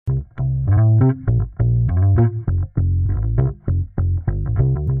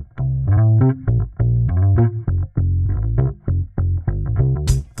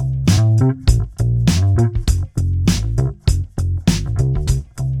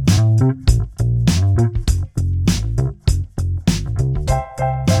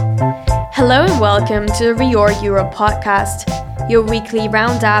welcome to the Reorg Europe podcast, your weekly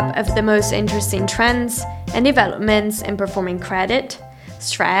roundup of the most interesting trends and developments in performing credit,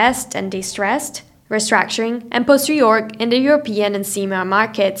 stressed and distressed, restructuring, and post-reorg in the European and CEMA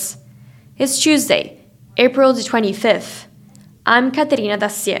markets. It's Tuesday, April the 25th. I'm Caterina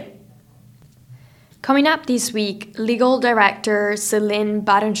Dacier. Coming up this week, Legal Director Céline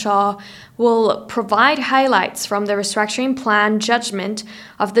Barenshaw will provide highlights from the restructuring plan judgment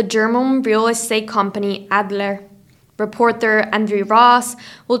of the German real estate company Adler. Reporter Andrew Ross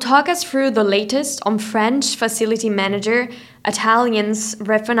will talk us through the latest on French facility manager Atalian's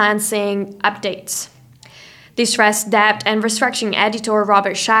refinancing updates. Distressed debt and restructuring editor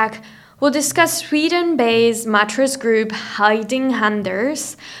Robert Schack will discuss Sweden-based mattress group Hilding,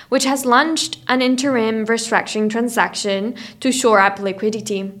 which has launched an interim restructuring transaction to shore up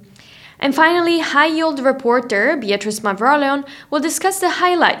liquidity. And finally, high-yield reporter Beatrice Mavroleon will discuss the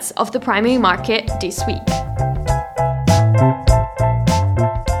highlights of the primary market this week.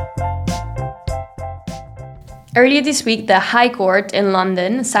 Earlier this week, the High Court in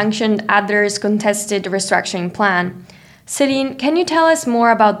London sanctioned Adler's contested restructuring plan. Céline, can you tell us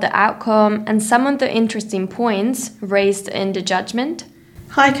more about the outcome and some of the interesting points raised in the judgment?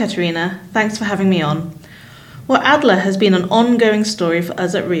 Hi Katerina, thanks for having me on. Well, Adler has been an ongoing story for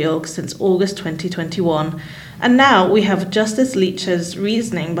us at Reorg since August 2021, and now we have Justice Leitch's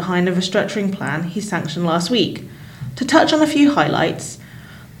reasoning behind the restructuring plan he sanctioned last week. To touch on a few highlights,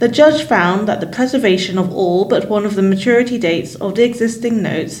 the judge found that the preservation of all but one of the maturity dates of the existing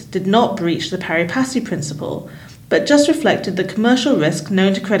notes did not breach the pari passu principle, but just reflected the commercial risk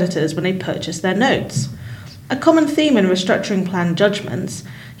known to creditors when they purchase their notes. A common theme in restructuring plan judgments,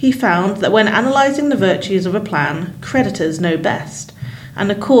 he found that when analysing the virtues of a plan, creditors know best, and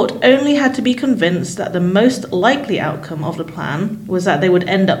the court only had to be convinced that the most likely outcome of the plan was that they would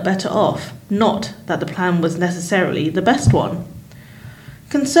end up better off, not that the plan was necessarily the best one.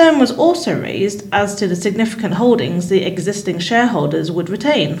 Concern was also raised as to the significant holdings the existing shareholders would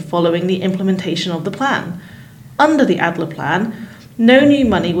retain following the implementation of the plan. Under the Adler plan, no new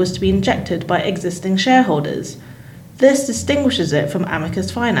money was to be injected by existing shareholders. This distinguishes it from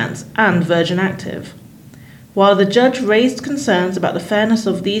Amicus Finance and Virgin Active. While the judge raised concerns about the fairness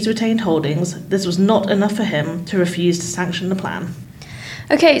of these retained holdings, this was not enough for him to refuse to sanction the plan.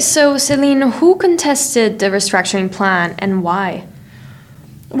 Okay, so Céline, who contested the restructuring plan and why?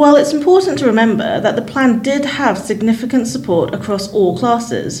 Well, it's important to remember that the plan did have significant support across all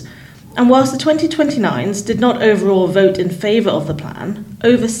classes. And whilst the 2029s did not overall vote in favour of the plan,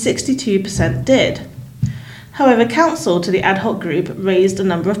 over 62% did. However, counsel to the ad hoc group raised a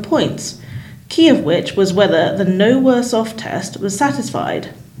number of points, key of which was whether the no worse off test was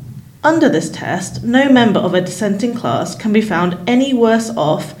satisfied. Under this test, no member of a dissenting class can be found any worse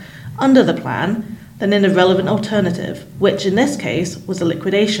off under the plan than in a relevant alternative, which in this case was a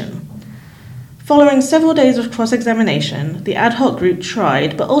liquidation. Following several days of cross-examination, the ad hoc group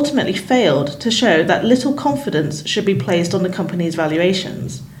tried but ultimately failed to show that little confidence should be placed on the company's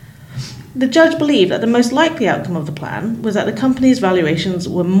valuations. The judge believed that the most likely outcome of the plan was that the company's valuations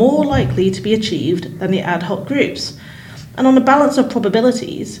were more likely to be achieved than the ad hoc group's, and on the balance of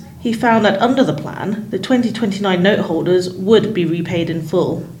probabilities, he found that under the plan, the 2029 note holders would be repaid in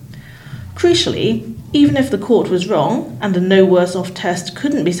full. Crucially, even if the court was wrong and the no worse off test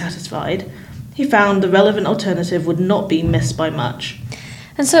couldn't be satisfied, he found the relevant alternative would not be missed by much.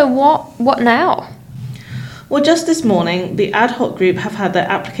 And so what now? Well, just this morning, the ad hoc group have had their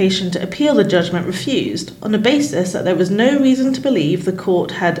application to appeal the judgment refused on the basis that there was no reason to believe the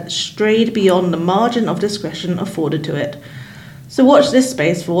court had strayed beyond the margin of discretion afforded to it. So watch this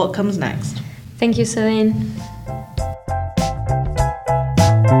space for what comes next. Thank you, Céline.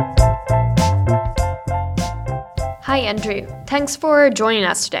 Hi, Andrew. Thanks for joining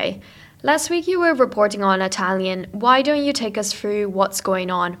us today. Last week you were reporting on Atalian. Why don't you take us through what's going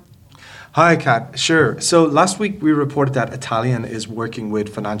on? Hi, Kat. Sure. So last week we reported that Atalian is working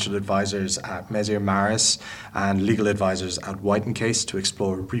with financial advisors at Messrs. Maris and legal advisors at White & Case to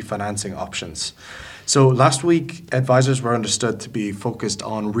explore refinancing options. So last week, advisors were understood to be focused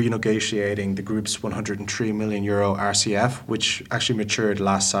on renegotiating the group's €103 million RCF, which actually matured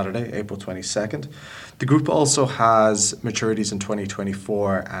last Saturday, April 22nd. The group also has maturities in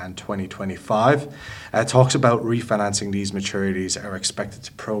 2024 and 2025. Talks about refinancing these maturities are expected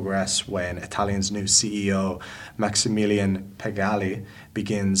to progress when Atalian's new CEO, Maximilian Pegali,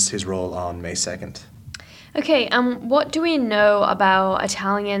 begins his role on May 2nd. Okay, what do we know about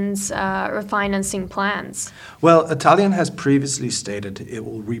Atalian's refinancing plans? Well, Atalian has previously stated it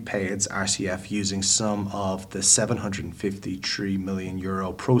will repay its RCF using some of the €753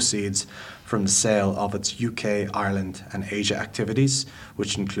 million proceeds from the sale of its UK, Ireland and Asia activities,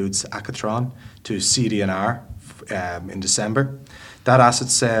 which includes Acatron, to CD&R in December. That asset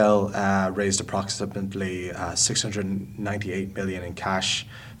sale raised approximately 698 million in cash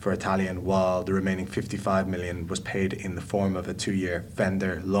for Atalian, while the remaining 55 million was paid in the form of a 2-year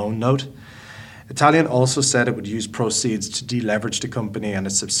vendor loan note. Atalian also said it would use proceeds to deleverage the company and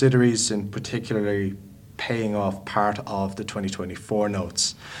its subsidiaries, in particularly paying off part of the 2024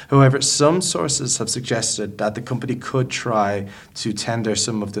 notes. However, some sources have suggested that the company could try to tender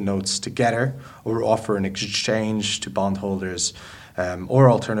some of the notes together or offer an exchange to bondholders, or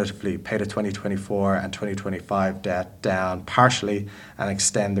alternatively pay the 2024 and 2025 debt down partially and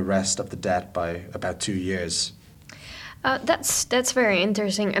extend the rest of the debt by about 2 years. That's very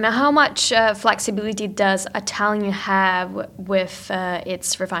interesting. And how much flexibility does Atalian have with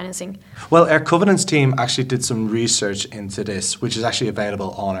its refinancing? Well, our covenants team actually did some research into this, which is actually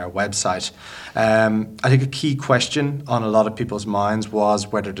available on our website. I think a key question on a lot of people's minds was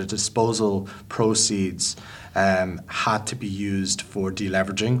whether the disposal proceeds had to be used for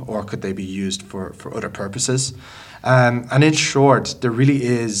deleveraging or could they be used for other purposes. And in short, there really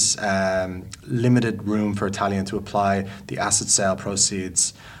is limited room for Atalian to apply the asset sale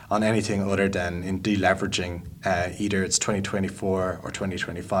proceeds on anything other than in deleveraging either its 2024 or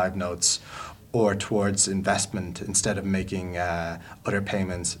 2025 notes or towards investment instead of making other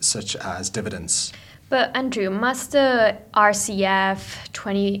payments such as dividends. But Andrew, must the RCF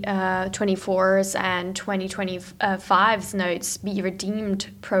 2024s and 2025s notes be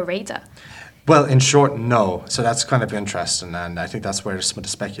redeemed pro rata? Well, in short, no. So that's kind of interesting, and I think that's where some of the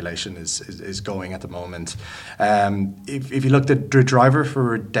speculation is going at the moment. If you look at the driver for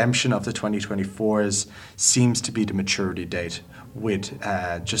redemption of the 2024s seems to be the maturity date, with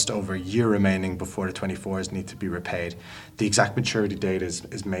just over a year remaining before the 24s need to be repaid. The exact maturity date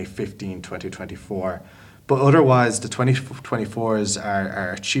is May 15, 2024. But otherwise, the 2024s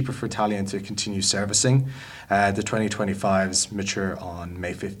are cheaper for Atalian to continue servicing. The 2025s mature on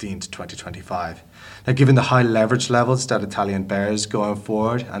May 15, 2025. Now, given the high leverage levels that Atalian bears going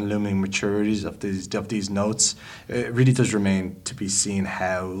forward and looming maturities of these notes, it really does remain to be seen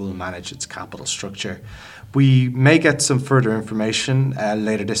how it will manage its capital structure. We may get some further information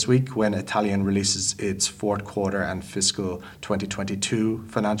later this week when Atalian releases its fourth quarter and fiscal 2022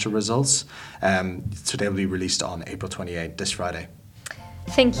 financial results. So they will be released on April 28, this Friday.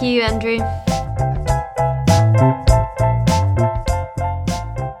 Thank you, Andrew.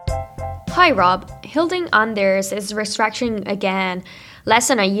 Hi, Rob. Hilding Anders is restructuring again, less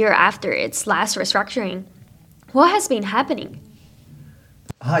than a year after its last restructuring. What has been happening?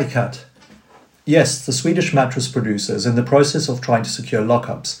 Hi, Kat. Yes, the Swedish mattress producer is in the process of trying to secure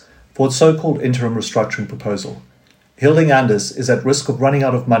lockups for its so-called interim restructuring proposal. Hilding Anders is at risk of running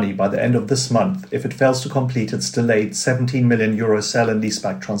out of money by the end of this month if it fails to complete its delayed €17 million sale and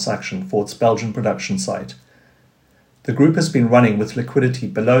leaseback transaction for its Belgian production site. The group has been running with liquidity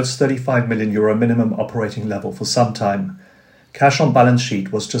below its €35 million minimum operating level for some time. Cash on balance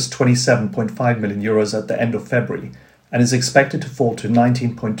sheet was just €27.5 million at the end of February, and is expected to fall to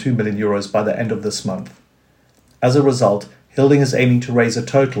 €19.2 million by the end of this month. As a result, Hilding is aiming to raise a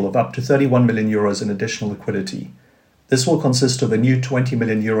total of up to €31 million in additional liquidity. This will consist of a new €20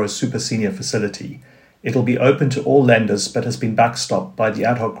 million super senior facility. It will be open to all lenders but has been backstopped by the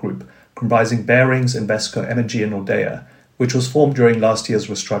ad hoc group comprising Barings, Invesco, M&G and Nordea, which was formed during last year's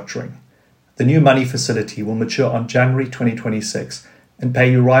restructuring. The new money facility will mature on January 2026 and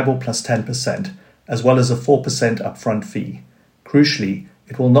pay Euribor plus 10%, as well as a 4% upfront fee. Crucially,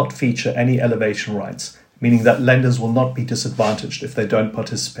 it will not feature any elevation rights, meaning that lenders will not be disadvantaged if they don't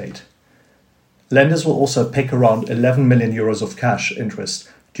participate. Lenders will also pick around €11 million of cash interest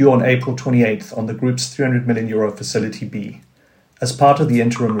due on April 28th on the group's €300 million Facility B. As part of the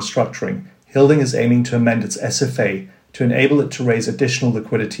interim restructuring, Hilding is aiming to amend its SFA to enable it to raise additional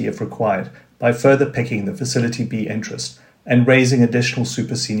liquidity if required by further picking the Facility B interest and raising additional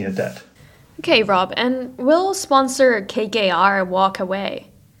super senior debt. Okay, Rob, and will sponsor KKR walk away?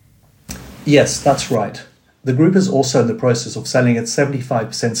 Yes, that's right. The group is also in the process of selling its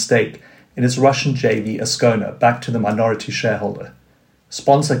 75% stake in its Russian JV Ascona back to the minority shareholder.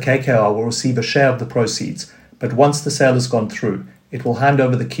 Sponsor KKR will receive a share of the proceeds, but once the sale has gone through, it will hand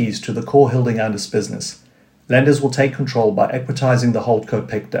over the keys to the core Hilding Anders business. Lenders will take control by equitizing the holdco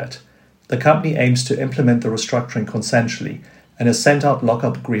PIK debt. The company aims to implement the restructuring consensually and has sent out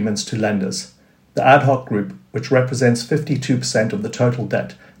lock-up agreements to lenders. The ad hoc group, which represents 52% of the total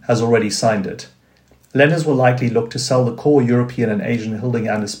debt, has already signed it. Lenders will likely look to sell the core European and Asian Hilding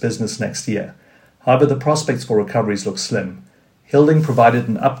business next year. However, the prospects for recoveries look slim. Hilding provided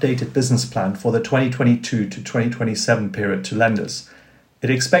an updated business plan for the 2022 to 2027 period to lenders. It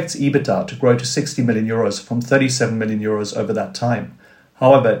expects EBITDA to grow to €60 million from €37 million over that time.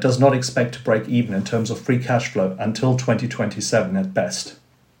 However, it does not expect to break even in terms of free cash flow until 2027 at best.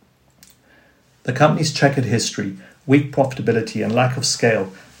 The company's checkered history, weak profitability and lack of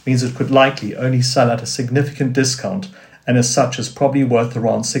scale means it could likely only sell at a significant discount and as such is probably worth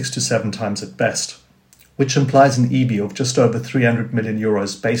around 6 to 7 times at best, which implies an EB of just over €300 million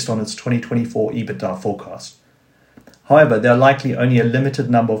based on its 2024 EBITDA forecast. However, there are likely only a limited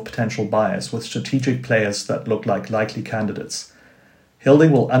number of potential buyers with strategic players that look like likely candidates.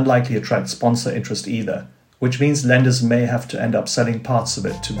 Hilding will unlikely attract sponsor interest either, which means lenders may have to end up selling parts of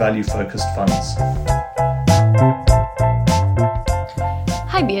it to value-focused funds.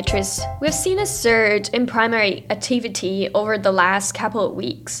 Hi Beatrice, we've seen a surge in primary activity over the last couple of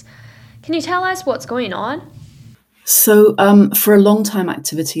weeks. Can you tell us what's going on? So for a long time,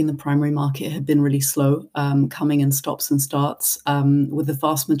 activity in the primary market had been really slow, coming in stops and starts, with the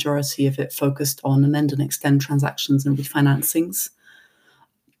vast majority of it focused on amend and extend transactions and refinancings.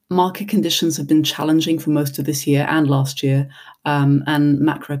 Market conditions have been challenging for most of this year and last year, and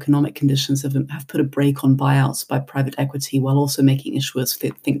macroeconomic conditions have put a brake on buyouts by private equity while also making issuers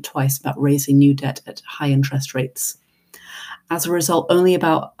think twice about raising new debt at high interest rates. As a result, only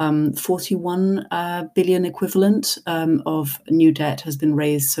about 41 billion equivalent of new debt has been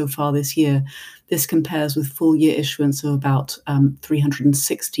raised so far this year. This compares with full year issuance of about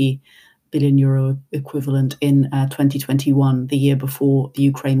 360 billion euro equivalent in 2021, the year before the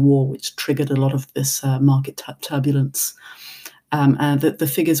Ukraine war, which triggered a lot of this market turbulence. The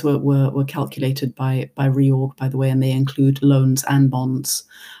figures were calculated by Reorg, by the way, and they include loans and bonds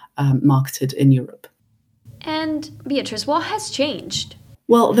marketed in Europe. And Beatrice, what has changed?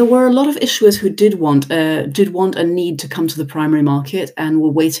 Well, there were a lot of issuers who did want and need to come to the primary market and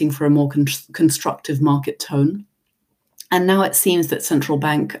were waiting for a more constructive market tone. And now it seems that central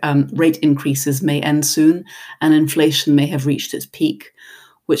bank rate increases may end soon and inflation may have reached its peak,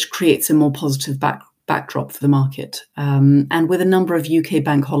 which creates a more positive backdrop for the market. And with a number of UK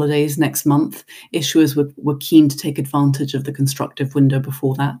bank holidays next month, issuers were keen to take advantage of the constructive window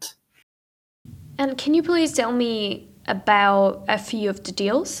before that. And can you please tell me about a few of the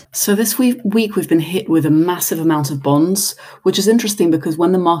deals? So this week we've been hit with a massive amount of bonds, which is interesting because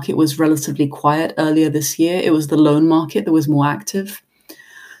when the market was relatively quiet earlier this year, it was the loan market that was more active.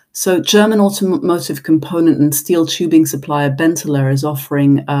 So German automotive component and steel tubing supplier Benteler is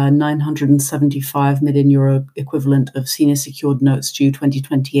offering a 975 million euro equivalent of senior secured notes due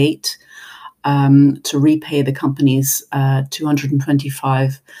 2028 to repay the company's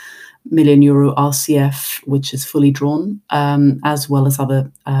 225 million euro RCF, which is fully drawn, as well as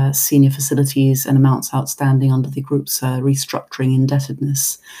other senior facilities and amounts outstanding under the group's restructuring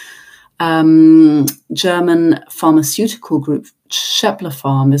indebtedness. German pharmaceutical group Scheffler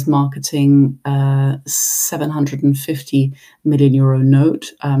Farm is marketing 750 million euro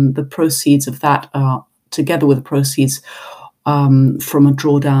note. The proceeds of that are, together with the proceeds from a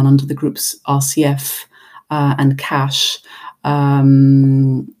drawdown under the group's RCF and cash,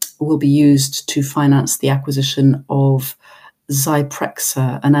 will be used to finance the acquisition of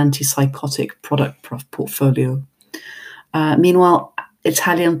Zyprexa, an antipsychotic product portfolio. Meanwhile,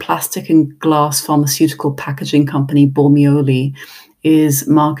 Italian plastic and glass pharmaceutical packaging company Bormioli is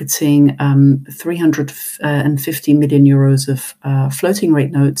marketing 350 million euros of floating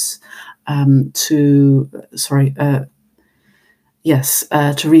rate notes to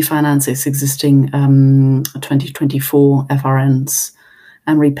refinance its existing 2024 FRNs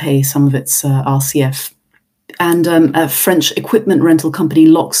and repay some of its RCF. And a French equipment rental company,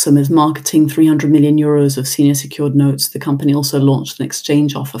 Loxam, is marketing 300 million euros of senior secured notes. The company also launched an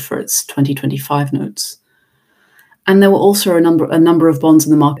exchange offer for its 2025 notes. And there were also a number of bonds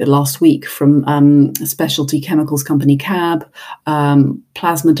in the market last week from specialty chemicals company CAB,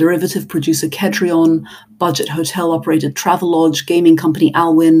 plasma derivative producer Kedrion, budget hotel operated Travelodge, gaming company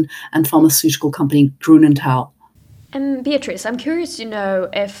Alwyn, and pharmaceutical company Grunenthal. And Beatrice, I'm curious to know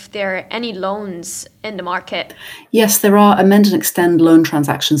if there are any loans in the market. Yes, there are amend and extend loan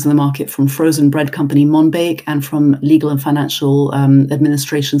transactions in the market from frozen bread company Monbake and from legal and financial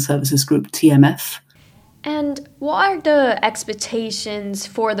administration services group TMF. And what are the expectations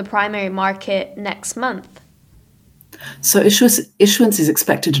for the primary market next month? So issuance is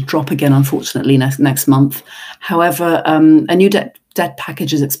expected to drop again, unfortunately, next month. However, a new debt debt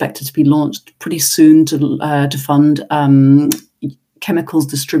package is expected to be launched pretty soon to fund chemicals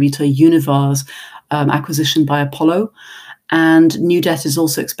distributor Univar's acquisition by Apollo. And new debt is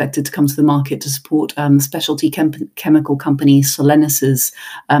also expected to come to the market to support specialty chemical company Solenis's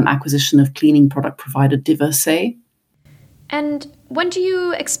acquisition of cleaning product provider Diversey. And when do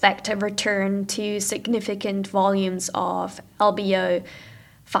you expect a return to significant volumes of LBO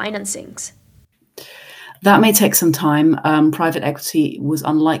financings? That may take some time. Private equity was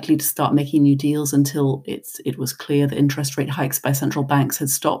unlikely to start making new deals until it was clear that interest rate hikes by central banks had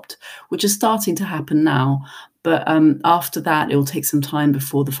stopped, which is starting to happen now. But after that, it will take some time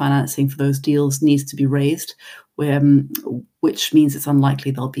before the financing for those deals needs to be raised, which means it's unlikely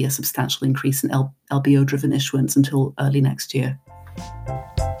there'll be a substantial increase in LBO-driven issuance until early next year.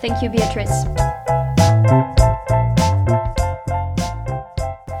 Thank you, Beatrice.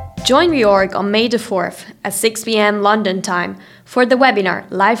 Join Reorg on May the 4th at 6 p.m. London time for the webinar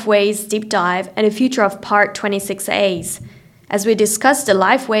Lifeways Deep Dive and the Future of Part 26A's. As we discuss the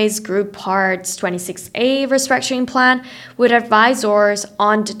Lifeways Group Parts 26A restructuring plan with advisors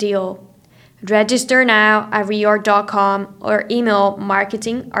on the deal. Register now at reorg.com or email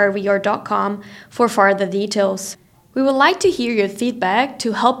marketing@reorg.com for further details. We would like to hear your feedback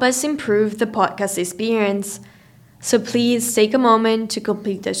to help us improve the podcast experience. So please take a moment to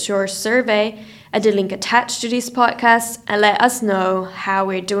complete the short survey at the link attached to this podcast and let us know how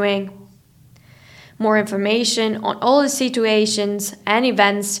we're doing. More information on all the situations and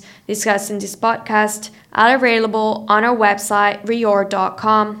events discussed in this podcast are available on our website,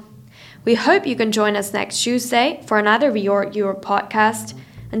 reorg.com. We hope you can join us next Tuesday for another Reorg Europe podcast.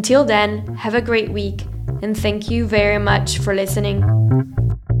 Until then, have a great week and thank you very much for listening.